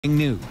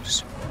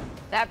News.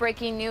 That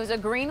breaking news, a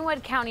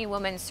Greenwood County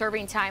woman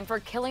serving time for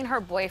killing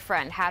her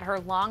boyfriend had her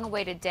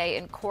long-awaited day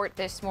in court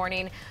this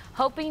morning,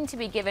 hoping to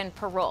be given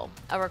parole,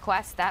 a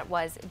request that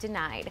was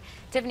denied.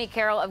 Tiffany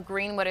Carroll of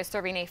Greenwood is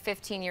serving a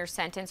 15-year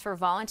sentence for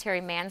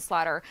voluntary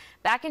manslaughter.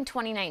 Back in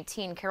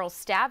 2019, Carroll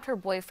stabbed her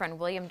boyfriend,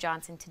 William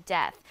Johnson, to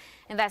death.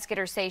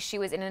 Investigators say she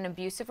was in an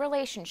abusive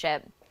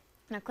relationship.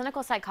 A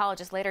clinical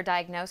psychologist later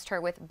diagnosed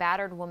her with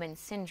battered woman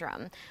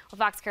syndrome. Well,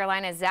 Fox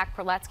Carolina's Zach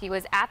Proletsky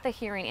was at the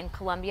hearing in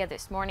Columbia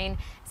this morning.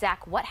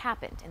 Zach, what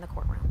happened in the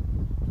courtroom?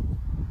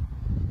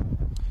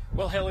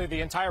 Well, Haley,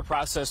 the entire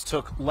process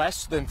took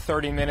less than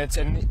 30 minutes,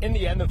 and in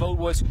the end, the vote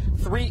was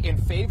 3 in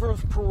favor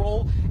of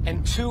parole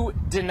and 2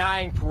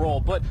 denying parole.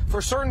 But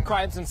for certain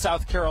crimes in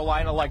South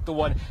Carolina, like the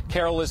one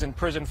Carroll is in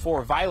prison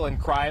for, violent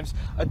crimes,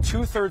 a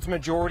 2/3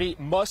 majority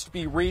must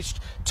be reached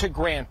to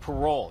grant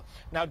parole.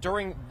 Now,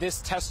 during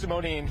this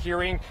testimony and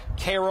hearing,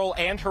 Carroll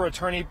and her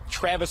attorney,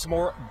 Travis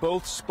Moore,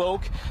 both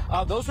spoke.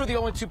 Those were the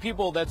only 2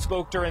 people that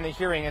spoke during the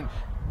hearing, and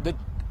the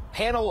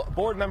panel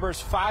board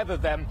members, 5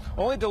 of them,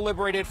 only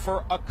deliberated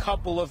for a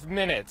couple of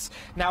minutes.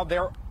 Now,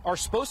 there are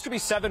supposed to be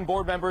 7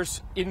 board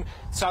members in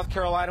South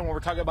Carolina when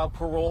we're talking about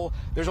parole.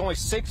 There's only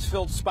 6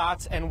 filled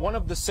spots, and one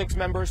of the 6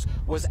 members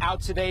was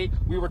out today,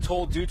 we were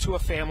told, due to a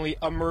family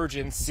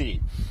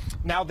emergency.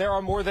 Now, there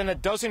are more than a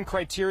dozen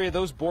criteria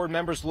those board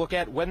members look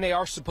at when they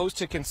are supposed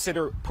to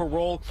consider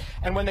parole.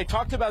 And when they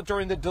talked about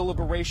during the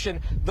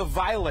deliberation the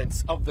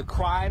violence of the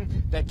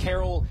crime that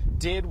Carroll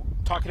did,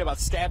 talking about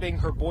stabbing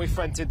her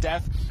boyfriend to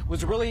death,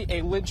 was really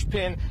a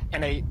linchpin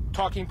and a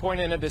talking point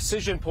and a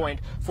decision point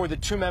for the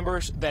 2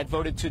 members that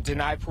voted to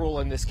deny parole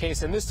in this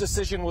case. And this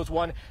decision was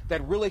one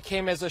that really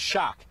came as a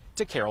shock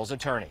to Carroll's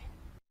attorney.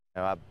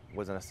 I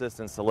was an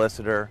assistant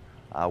solicitor.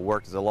 I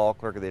worked as a law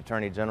clerk at the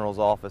Attorney General's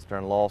office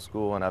during law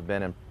school, and I've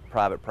been in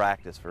private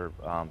practice for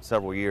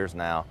several years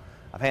now.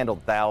 I've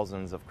handled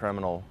thousands of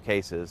criminal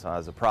cases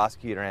as a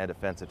prosecutor and a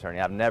defense attorney.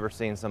 I've never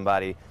seen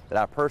somebody that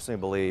I personally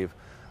believe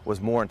was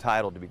more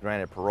entitled to be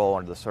granted parole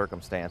under the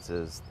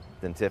circumstances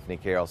than Tiffany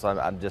Carroll. So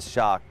I'm just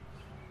shocked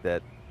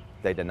that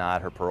they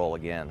denied her parole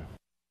again.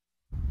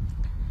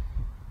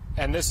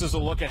 And this is a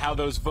look at how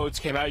those votes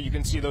came out. You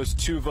can see those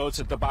 2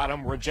 votes at the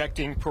bottom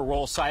rejecting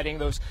parole, citing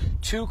those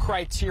 2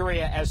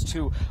 criteria as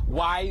to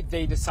why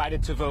they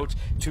decided to vote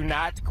to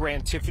not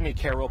grant Tiffany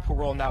Carroll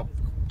parole. Now,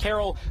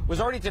 Carroll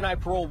was already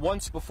denied parole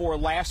once before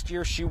last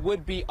year. She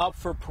would be up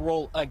for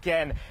parole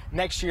again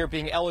next year,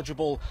 being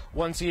eligible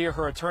once a year.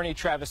 Her attorney,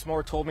 Travis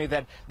Moore, told me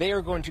that they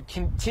are going to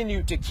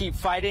continue to keep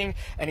fighting,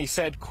 and he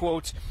said,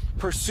 quote,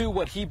 pursue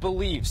what he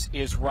believes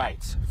is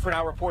right. For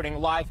now, reporting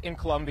live in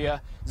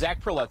Columbia,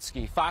 Zach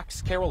Proletsky,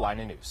 Fox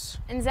Carolina News.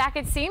 And Zach,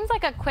 it seems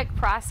like a quick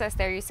process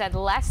there. You said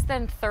less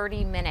than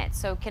 30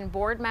 minutes. So can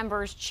board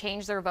members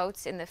change their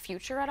votes in the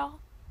future at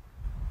all?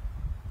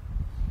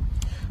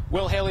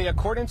 Well, Haley,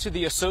 according to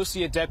the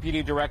Associate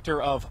Deputy Director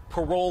of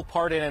Parole,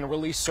 Pardon, and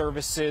Release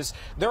Services,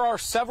 there are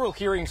several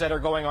hearings that are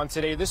going on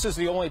today. This is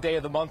the only day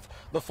of the month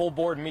the full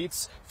board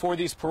meets for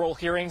these parole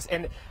hearings.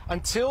 And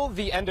until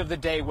the end of the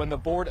day, when the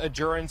board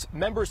adjourns,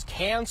 members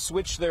can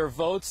switch their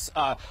votes.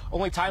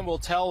 Only time will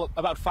tell.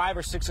 About 5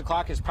 or 6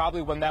 o'clock is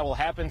probably when that will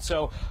happen.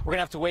 So we're going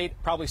to have to wait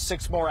probably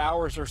 6 more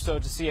hours or so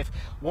to see if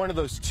one of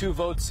those 2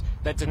 votes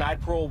that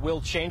denied parole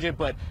will change it.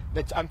 But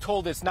I'm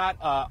told it's not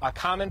a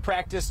common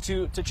practice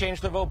to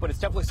change the vote, but it's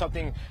definitely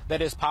something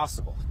that is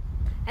possible.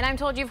 And I'm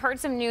told you've heard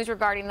some news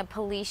regarding the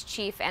police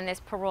chief and this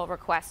parole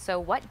request. So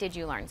what did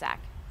you learn, Zach?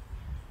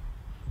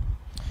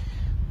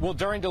 Well,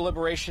 during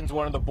deliberations,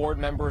 one of the board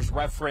members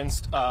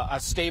referenced a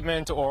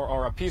statement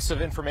or a piece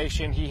of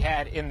information he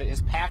had in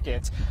his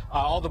packet.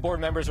 All the board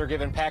members are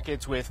given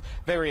packets with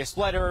various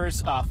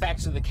letters,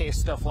 facts of the case,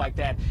 stuff like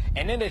that.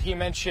 And in it, he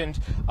mentioned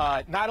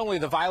not only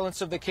the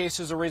violence of the case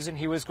as a reason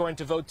he was going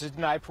to vote to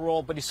deny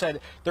parole, but he said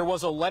there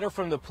was a letter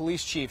from the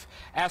police chief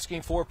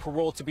asking for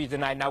parole to be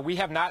denied. Now, we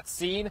have not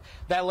seen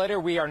that letter.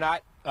 We are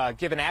not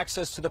given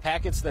access to the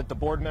packets that the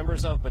board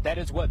members of, but that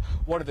is what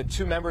one of the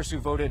 2 members who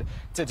voted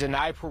to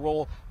deny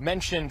parole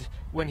mentioned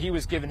when he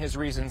was given his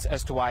reasons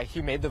as to why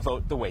he made the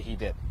vote the way he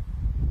did.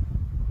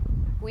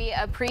 We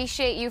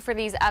appreciate you for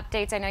these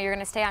updates. I know you're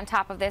going to stay on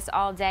top of this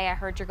all day. I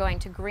heard you're going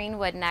to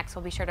Greenwood next.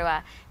 We'll be sure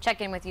to check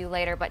in with you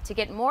later. But to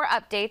get more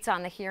updates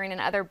on the hearing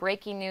and other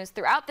breaking news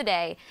throughout the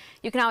day,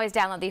 you can always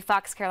download the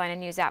Fox Carolina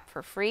News app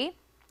for free.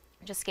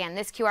 Just scan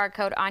this QR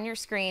code on your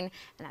screen,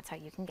 and that's how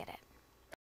you can get it.